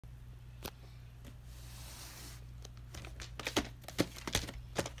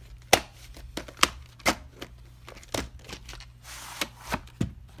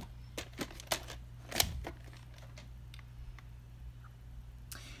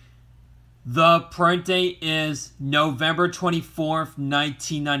The print date is November 24th,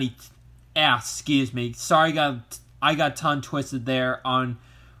 1990. Excuse me. Sorry, I got tongue twisted there on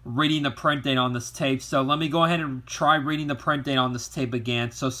reading the print date on this tape. So let me go ahead and try reading the print date on this tape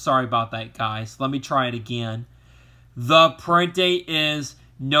again. So sorry about that, guys. Let me try it again. The print date is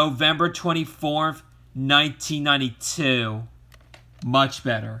November 24th, 1992. Much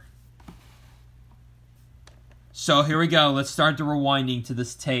better. So here we go. Let's start the rewinding to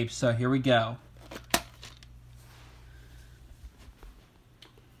this tape. So here we go.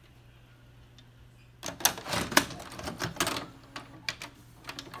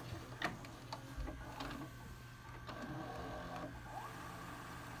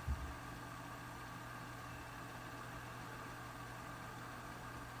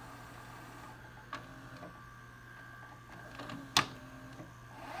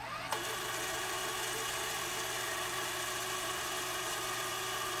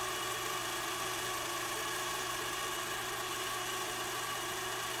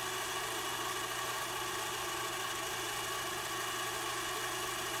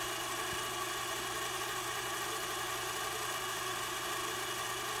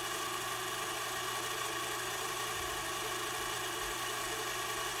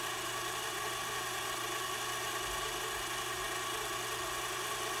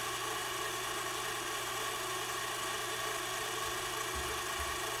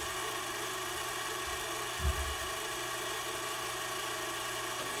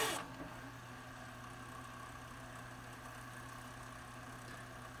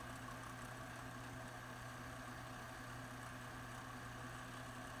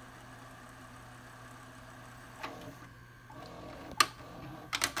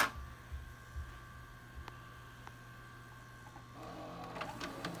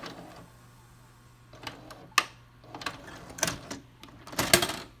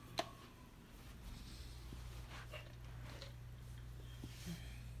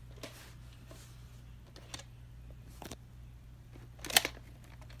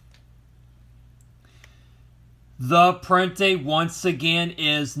 The print date, once again,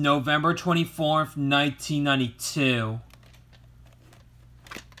 is November 24th, 1992.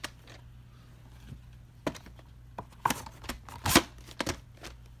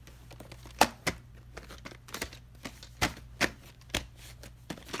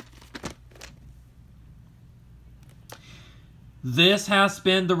 This has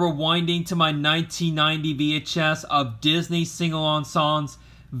been the rewinding to my 1990 VHS of Disney sing-along songs,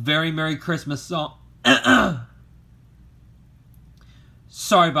 Very Merry Christmas song.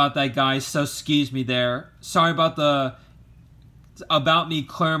 Sorry about that, guys. So excuse me there. Sorry about me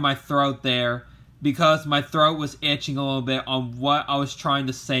clearing my throat there, because my throat was itching a little bit on what I was trying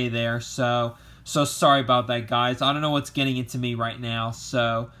to say there. So sorry about that, guys. I don't know what's getting into me right now.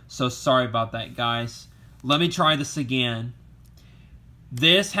 So sorry about that, guys. Let me try this again.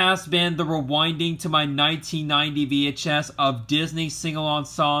 This has been the rewinding to my 1990 VHS of Disney sing-along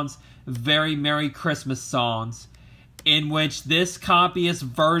songs, Very Merry Christmas songs, in which this copy is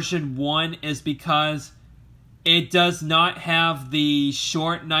version 1 is because it does not have the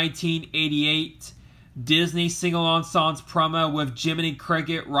short 1988 Disney sing-along songs promo with Jiminy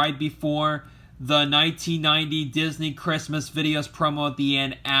Cricket right before the 1990 Disney Christmas videos promo at the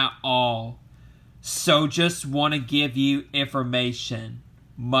end at all. So just want to give you information.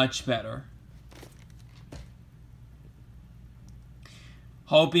 Much better.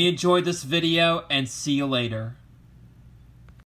 Hope you enjoyed this video and see you later.